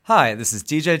Hi, this is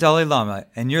DJ Dolly LLama,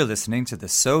 and you're listening to the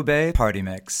Sobe Party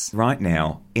Mix. Right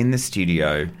now, in the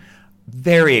studio,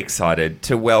 very excited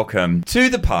to welcome to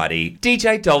the party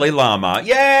DJ Dolly LLama.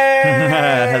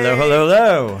 Yay! Hello, hello,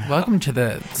 hello. Welcome to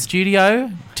the studio,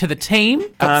 to the team.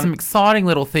 Got some exciting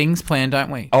little things planned,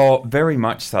 don't we? Oh, very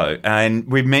much so. And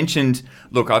we've mentioned,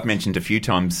 I've mentioned a few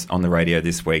times on the radio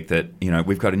this week that,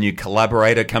 we've got a new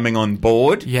collaborator coming on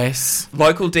board. Yes.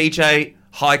 Local DJ,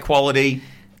 high quality.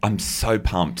 I'm so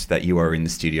pumped that you are in the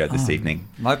studio this evening.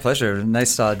 My pleasure.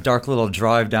 Nice dark little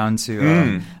drive down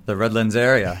to the Redlands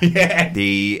area. Yeah.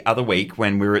 The other week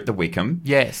when we were at the Wickham,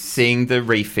 Yes. seeing the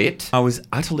refit, I was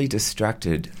utterly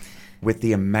distracted with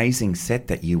the amazing set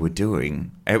that you were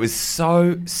doing. It was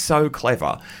so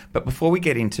clever. But before we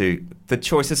get into the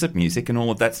choices of music and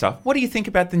all of that stuff, what do you think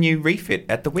about the new refit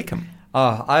at the Wickham?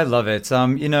 Oh, I love it.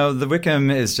 The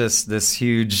Wickham is just this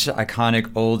huge, iconic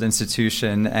old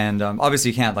institution, and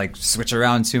obviously you can't switch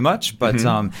around too much, but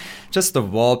just the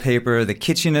wallpaper, the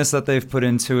kitschiness that they've put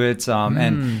into it,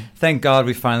 and thank God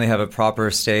we finally have a proper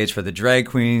stage for the drag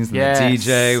queens and Yes. the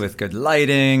DJ with good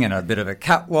lighting and a bit of a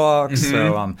catwalk.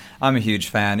 So I'm a huge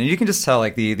fan, and you can just tell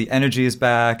the energy is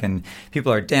back, and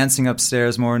people are dancing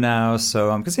upstairs more now.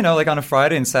 So because on a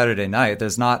Friday and Saturday night,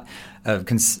 there's not a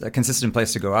consistent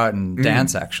place to go out and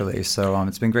dance, actually. So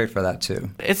it's been great for that,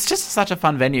 too. It's just such a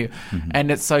fun venue,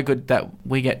 and it's so good that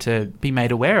we get to be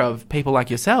made aware of people like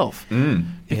yourself.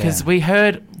 Because we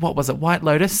heard, what was it, White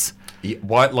Lotus? Yeah,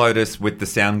 White Lotus with the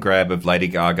sound grab of Lady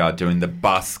Gaga doing the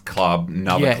bus club,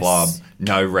 another club,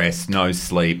 no rest, no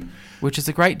sleep. Which is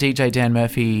a great DJ Dan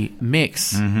Murphy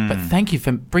mix. But thank you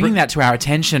for bringing that to our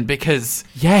attention because,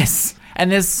 yes... And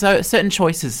there's certain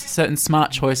choices, certain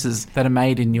smart choices that are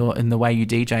made in the way you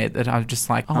DJ it that I'm just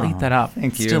like, I'll eat that up.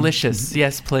 Thank you. It's delicious.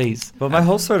 Yes, please. Well, my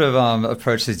whole sort of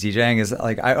approach to DJing is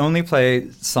I only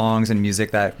play songs and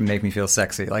music that make me feel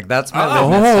sexy. That's my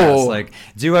litmus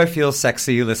test. Do I feel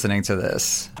sexy listening to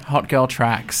this? Hot girl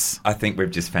tracks. I think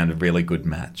we've just found a really good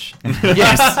match.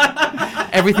 Yes.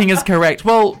 Everything is correct.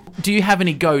 Well, do you have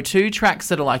any go-to tracks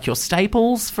that are like your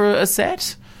staples for a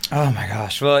set? Oh my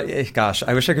gosh! Well,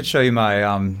 I wish I could show you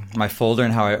my my folder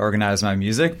and how I organize my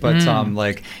music, but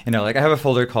I have a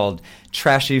folder called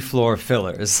Trashy Floor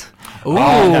Fillers. Ooh,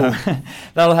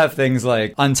 that'll have things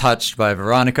like Untouched by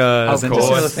Veronica's, and course.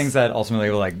 just the things that ultimately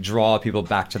will draw people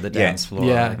back to the dance floor.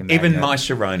 Yeah. Even My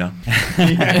Sharona.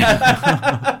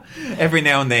 Every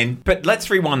now and then. But let's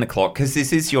rewind the clock because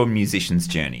this is your musician's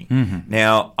journey.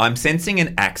 Now, I'm sensing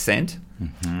an accent.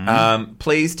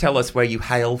 Please tell us where you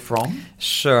hail from.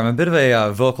 Sure, I'm a bit of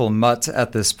a vocal mutt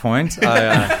at this point.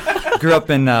 I grew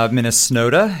up in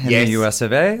Minnesota in the US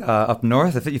of A, up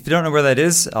north. If you don't know where that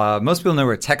is, most people know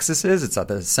where Texas is. It's at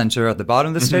the center, at the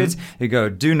bottom of the states. You go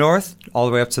due north, all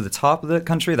the way up to the top of the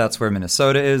country. That's where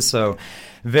Minnesota is. So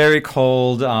very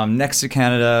cold, next to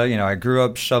Canada. I grew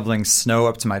up shoveling snow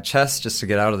up to my chest just to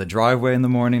get out of the driveway in the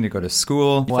morning to go to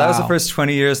school. Wow. That was the first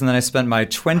 20 years, and then I spent my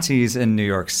 20s in New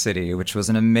York City, which was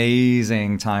an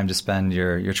amazing time to spend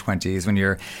your 20s when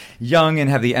you're young and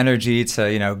have the energy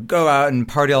to, go out and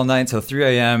party all night until 3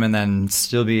 a.m. and then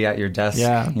still be at your desk,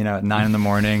 at 9 in the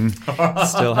morning.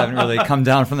 Still haven't really come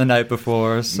down from the night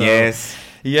before. So. Yes.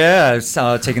 Yeah,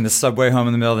 taking the subway home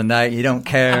in the middle of the night. You don't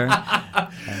care.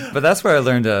 But that's where I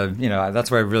learned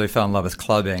that's where I really fell in love with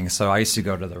clubbing. So I used to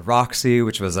go to the Roxy,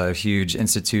 which was a huge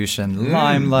institution,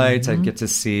 Limelight. I'd get to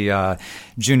see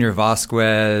Junior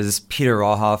Vasquez, Peter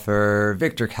Rawhofer,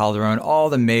 Victor Calderon, all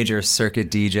the major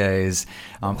circuit DJs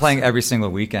playing every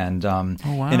single weekend.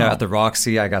 At the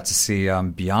Roxy, I got to see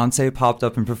Beyonce popped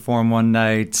up and perform one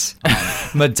night.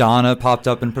 Madonna popped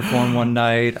up and performed one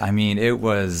night. I mean, it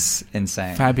was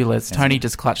insane. Fabulous. Tony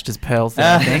just clutched his pearls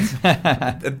there,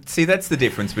 I think. See, that's the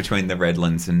difference between the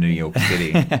Redlands and New York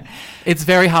City. It's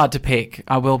very hard to pick,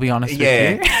 I will be honest with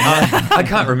you. I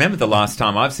can't remember the last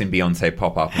time I've seen Beyonce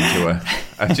pop up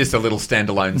into just a little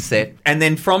standalone set. And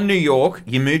then from New York,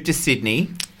 you moved to Sydney.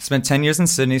 Spent 10 years in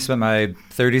Sydney, spent my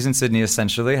 30s in Sydney,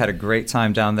 essentially. Had a great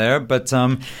time down there. But,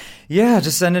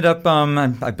 just ended up,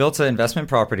 I built an investment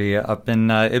property up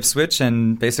in Ipswich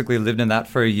and basically lived in that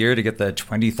for a year to get the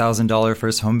 $20,000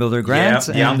 first home builder grant.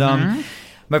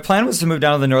 My plan was to move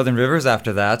down to the Northern Rivers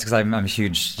after that because I'm a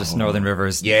huge Northern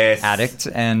Rivers addict.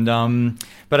 And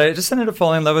but I just ended up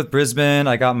falling in love with Brisbane.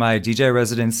 I got my DJ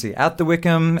residency at the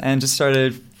Wickham and just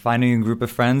started finding a group of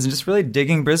friends and just really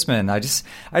digging Brisbane. I just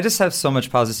have so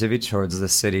much positivity towards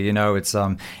this city.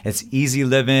 It's easy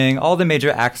living. All the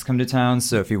major acts come to town.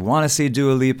 So if you want to see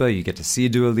Dua Lipa, you get to see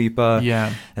Dua Lipa.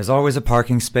 Yeah. There's always a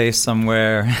parking space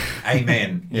somewhere.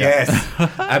 Amen. Yes,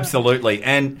 absolutely.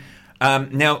 And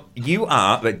Now, you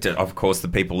are, but of course, the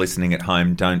people listening at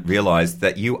home don't realise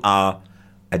that you are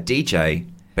a DJ,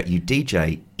 but you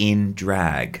DJ in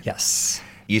drag. Yes.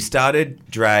 You started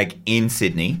drag in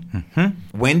Sydney.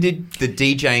 Mm-hmm. When did the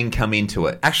DJing come into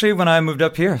it? Actually, when I moved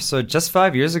up here, so just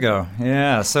 5 years ago.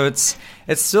 Yeah, so it's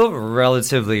still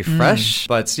relatively fresh,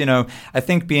 but, you know, I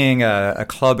think being a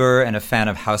clubber and a fan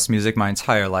of house music my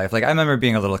entire life, like I remember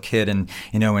being a little kid and,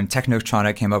 you know, when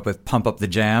Technotronic came up with Pump Up the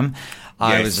Jam,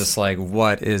 I was just like,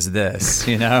 what is this,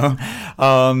 you know?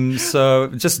 So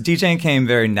just DJing came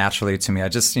very naturally to me. I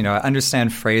just, you know, I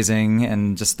understand phrasing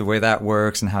and just the way that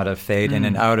works and how to fade in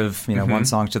and out of, you know, one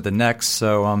song to the next.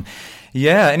 So,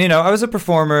 yeah, and, you know, I was a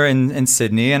performer in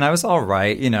Sydney, and I was all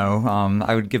right, you know.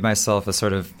 I would give myself a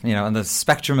sort of, you know, on the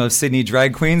spectrum of Sydney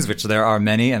drag queens, which there are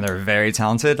many, and they're very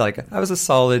talented. Like, I was a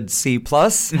solid C+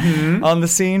 on the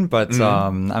scene, but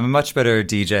I'm a much better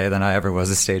DJ than I ever was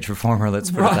a stage performer, let's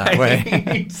put it that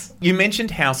way. You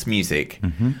mentioned house music.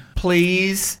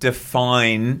 Please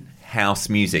define house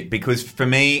music, because for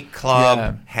me,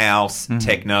 club, house,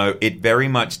 techno, it very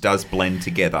much does blend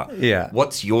together. Yeah.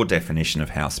 What's your definition of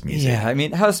house music? Yeah, I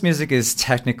mean, house music is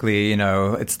technically, you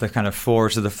know, it's the kind of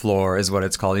 4 to the floor is what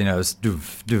it's called. You know, it's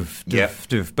doof, doof, doof,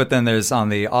 doof. But then there's on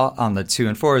the 2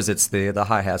 and 4s, it's the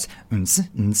hi-hats, you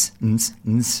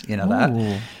know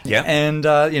that. Yeah. And,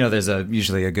 you know, there's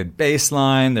usually a good bass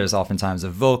line. There's oftentimes a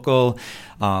vocal.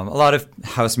 A lot of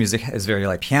house music is very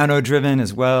like piano driven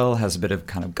as well, has a bit of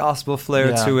kind of gospel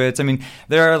flair to it. I mean,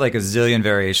 there are like a zillion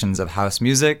variations of house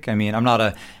music. I mean, I'm not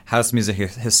a house music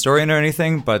historian or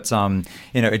anything, but,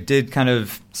 you know, it did kind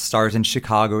of start in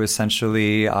Chicago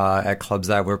essentially at clubs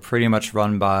that were pretty much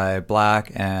run by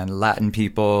Black and Latin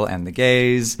people and the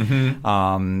gays.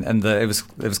 And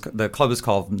the club was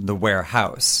called the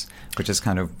Warehouse, which is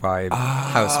kind of why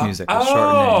house music is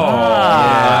shortened.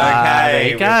 Okay. There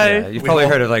you go. Yeah, you've probably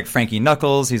heard of like Frankie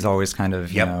Knuckles. He's always kind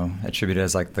of, you know, attributed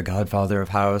as like the godfather of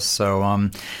house. So,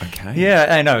 yeah,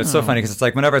 I know. It's so funny because it's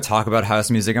like whenever I talk about house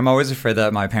music, I'm always afraid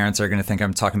that my parents are going to think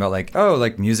I'm talking about like, oh,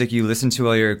 like music you listen to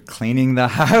while you're cleaning the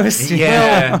house.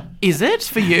 Yeah. Is it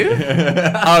for you?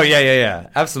 Oh, yeah.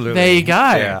 Absolutely. There you go.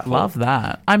 Yeah. Love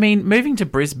that. I mean, moving to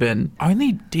Brisbane,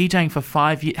 only DJing for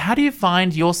 5 years. How do you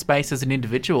find your space as an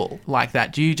individual like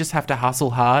that? Do you just have to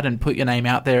hustle hard and put your name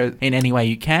out there in any way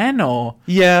you can, or?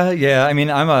 Yeah. I mean,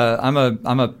 I'm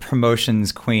a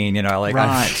promotions queen. You know, like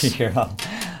right. Here,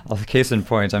 case in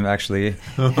point, I'm actually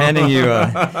handing you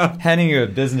a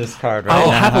business card right now.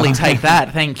 I'll happily take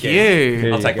that. Thank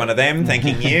you. I'll take one of them.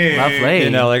 Thanking you. Lovely. You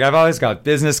know, like I've always got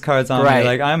business cards on me.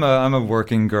 Like I'm a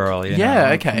working girl. You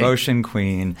know? Okay. Promotion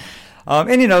queen.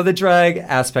 And, you know, the drag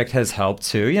aspect has helped,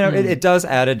 too. You know, it does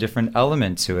add a different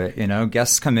element to it. You know,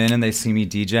 guests come in and they see me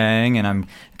DJing, and I'm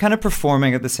kind of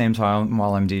performing at the same time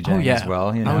while I'm DJing as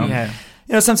well, you know.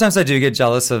 You know, sometimes I do get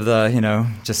jealous of the, you know,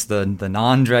 just the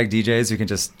non-drag DJs who can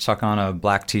just chuck on a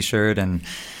black T-shirt and...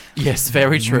 Yes,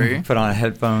 very true. Put on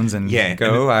headphones and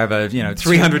go. I have a, you know,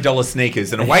 $300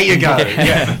 sneakers and away you go.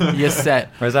 You're set.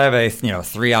 Whereas I have a, you know,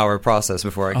 3-hour process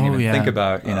before I can even think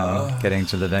about, you know, getting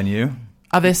to the venue.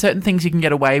 Are there certain things you can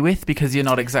get away with because you're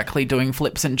not exactly doing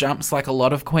flips and jumps like a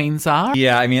lot of queens are?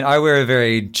 Yeah, I mean, I wear a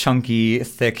very chunky,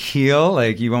 thick heel.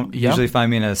 Like, you won't usually find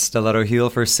me in a stiletto heel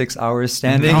for 6 hours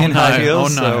standing in high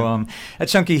heels. So, a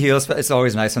chunky heel, it's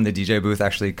always nice when the DJ booth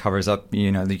actually covers up,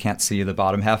 you know, you can't see the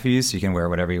bottom half of you, so you can wear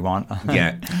whatever you want.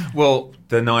 Yeah. Well,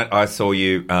 the night I saw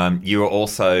you, you were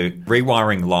also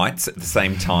rewiring lights at the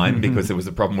same time because there was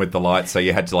a problem with the lights, so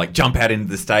you had to, like, jump out into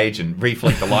the stage and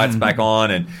reflect the lights back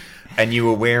on, and you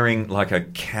were wearing like a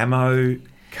camo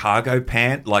cargo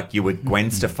pant like you were Gwen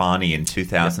Stefani in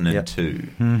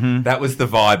 2002. That was the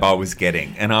vibe I was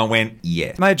getting. And I went,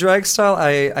 yeah. My drag style,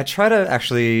 I try to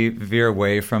actually veer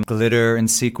away from glitter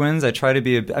and sequins. I try to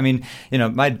be, I mean, you know,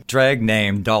 my drag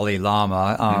name, Dolly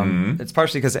LLama, it's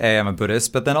partially because A, I'm a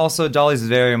Buddhist, but then also Dolly's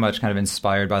very much kind of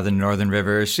inspired by the Northern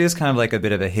Rivers. She is kind of like a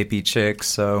bit of a hippie chick,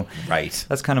 so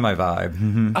that's kind of my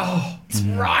vibe. Oh, it's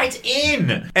right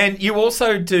in! And you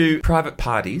also do private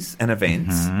parties and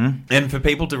events. And for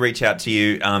people to reach out to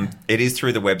you, it is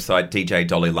through the website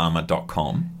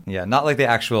djdollylama.com. Yeah, not like the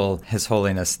actual His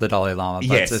Holiness, the Dalai Lama,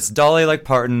 but it's Dolly like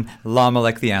Parton, Llama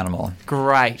like the animal.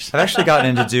 Great. I've actually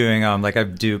gotten into doing, like I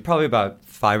do probably about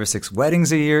 5 or 6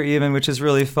 weddings a year even, which is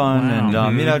really fun. Wow.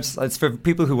 And, you know, it's for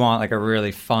people who want like a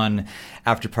really fun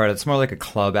after party. It's more like a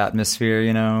club atmosphere,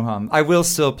 you know. I will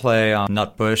still play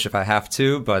Nutbush if I have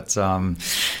to, but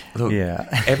Look,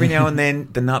 Yeah. every now and then,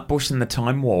 the nut bush and the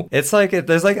time warp. It's like,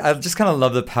 there's like, I just kind of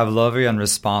love the Pavlovian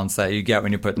response that you get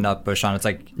when you put nutbush on. It's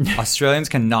like, Australians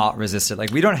cannot resist it.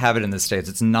 Like, we don't have it in the States.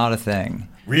 It's not a thing.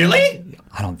 Really?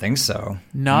 I don't think so.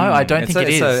 No, I don't think it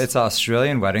is. It's an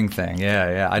Australian wedding thing.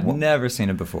 Yeah. I'd never seen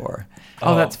it before.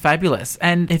 Oh, that's fabulous.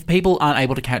 And if people aren't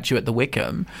able to catch you at the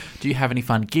Wickham, do you have any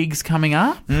fun gigs coming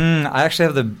up? I actually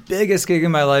have the biggest gig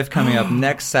in my life coming up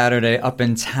next Saturday up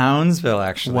in Townsville,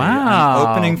 actually. Wow.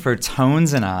 I'm opening for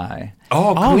Tones and I.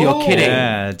 Oh, cool. Oh, you're kidding.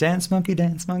 Yeah, Dance Monkey.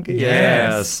 Yes.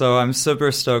 Yeah, so I'm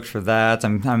super stoked for that.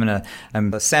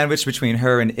 I'm a sandwich between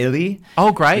her and Illy.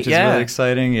 Oh, great, which is yeah. really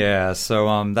exciting. Yeah,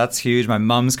 so that's huge. My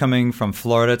mom's coming from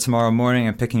Florida tomorrow morning.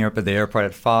 I'm picking her up at the airport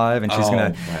at 5, and she's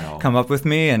gonna come up with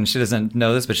me. And she doesn't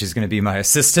know this, but she's gonna be my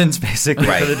assistant basically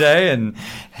for the day and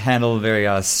handle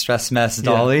very stress mess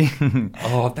Dolly.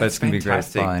 Oh, but it's gonna fantastic.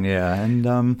 be great fun. Yeah,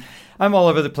 and I'm all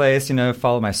over the place.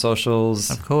 Follow my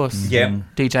socials. Of course. Yep.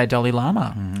 DJ Dolly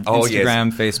LLama. Oh, yes.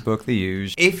 Instagram, Facebook, the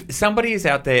usual. If somebody is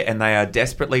out there and they are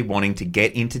desperately wanting to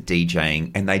get into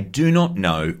DJing and they do not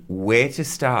know where to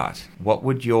start, what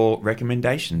would your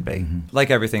recommendation be? Like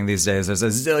everything these days, there's a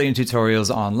zillion tutorials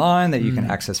online that you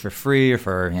can access for free or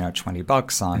for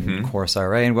 $20 on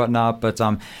Coursera and whatnot. But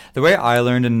the way I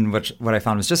learned and what I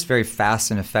found was just very fast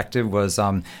and effective was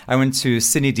I went to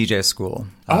Sydney DJ School.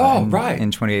 Right. In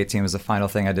 2018 was the final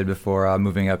thing I did before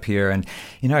moving up here. And,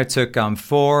 I took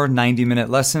 4 90-minute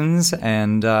lessons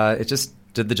and it just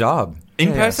did the job.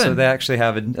 In person? So they actually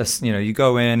have you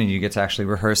go in and you get to actually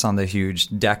rehearse on the huge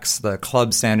decks, the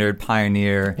club standard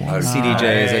Pioneer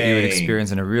CDJs that you would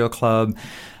experience in a real club.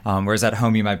 Whereas at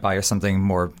home you might buy something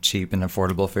more cheap and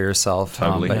affordable for yourself.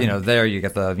 Totally. But there you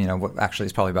get the what actually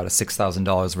is probably about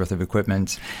 $6,000 worth of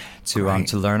equipment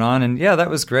to learn on. And yeah,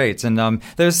 that was great. And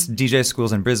there's DJ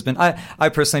schools in Brisbane. I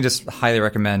personally just highly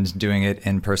recommend doing it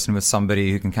in person with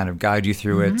somebody who can kind of guide you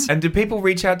through it. And do people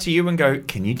reach out to you and go,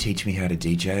 "Can you teach me how to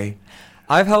DJ?"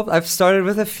 I've started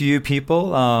with a few people.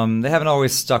 They haven't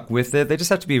always stuck with it. They just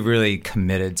have to be really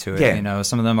committed to it. Yeah.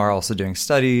 Some of them are also doing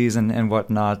studies and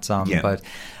whatnot. Yeah. But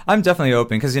I'm definitely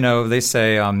open because, they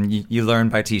say you learn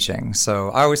by teaching.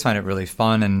 So I always find it really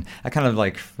fun. And I kind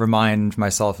of remind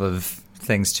myself of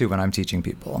things too when I'm teaching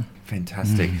people.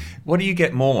 Fantastic. What do you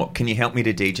get more? Can you help me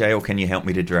to DJ or can you help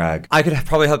me to drag? I could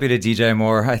probably help you to DJ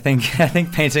more. I think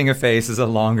painting a face is a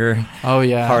longer,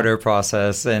 harder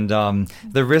process, and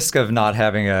the risk of not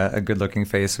having a good-looking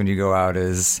face when you go out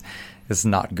is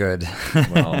not good.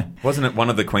 Well, wasn't it one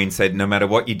of the queens said, no matter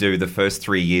what you do, the first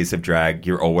 3 years of drag,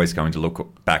 you're always going to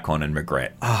look back on and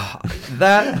regret.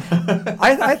 That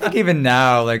I think even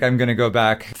now, I'm going to go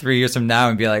back 3 years from now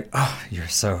and be like, oh, you're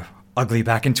so ugly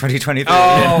back in 2023.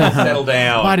 Oh, settle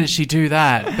down. Why did she do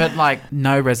that? But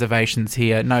no reservations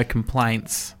here, no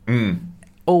complaints.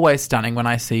 Always stunning when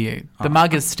I see you. The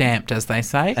mug is stamped, as they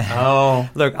say. Oh.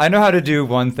 Look, I know how to do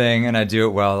one thing, and I do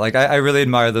it well. I really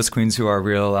admire those queens who are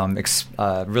real,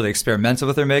 really experimental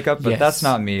with their makeup, but that's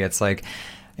not me. It's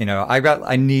I've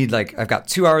got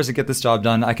 2 hours to get this job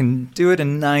done. I can do it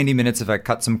in 90 minutes if I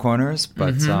cut some corners,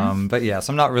 but yes,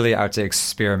 I'm not really out to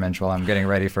experiment while I'm getting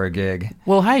ready for a gig.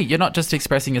 Well, hey, you're not just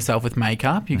expressing yourself with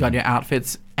makeup. You got your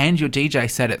outfits and your DJ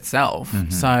set itself,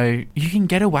 so you can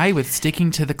get away with sticking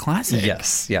to the classic.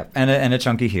 Yes, yeah, and a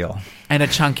chunky heel. And a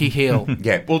chunky heel.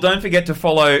 Yeah. Well, don't forget to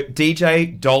follow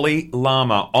DJ Dolly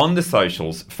LLama on the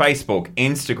socials, Facebook,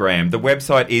 Instagram. The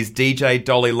website is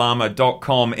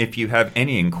djdollylama.com if you have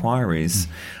any inquiries.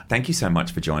 Thank you so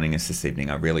much for joining us this evening.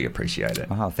 I really appreciate it.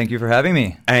 Wow, thank you for having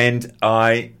me. And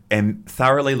I am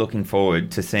thoroughly looking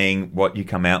forward to seeing what you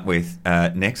come out with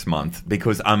next month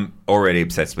because I'm already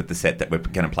obsessed with the set that we're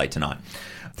going to play tonight.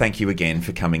 Thank you again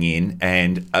for coming in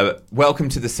and welcome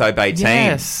to the Sobey team.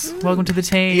 Yes, welcome to the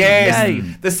team. Yes, Yay.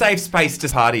 the safe space to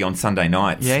party on Sunday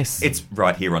nights. Yes. It's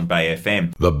right here on Bay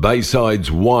FM. The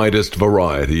Bayside's widest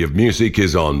variety of music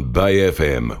is on Bay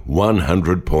FM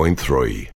 100.3.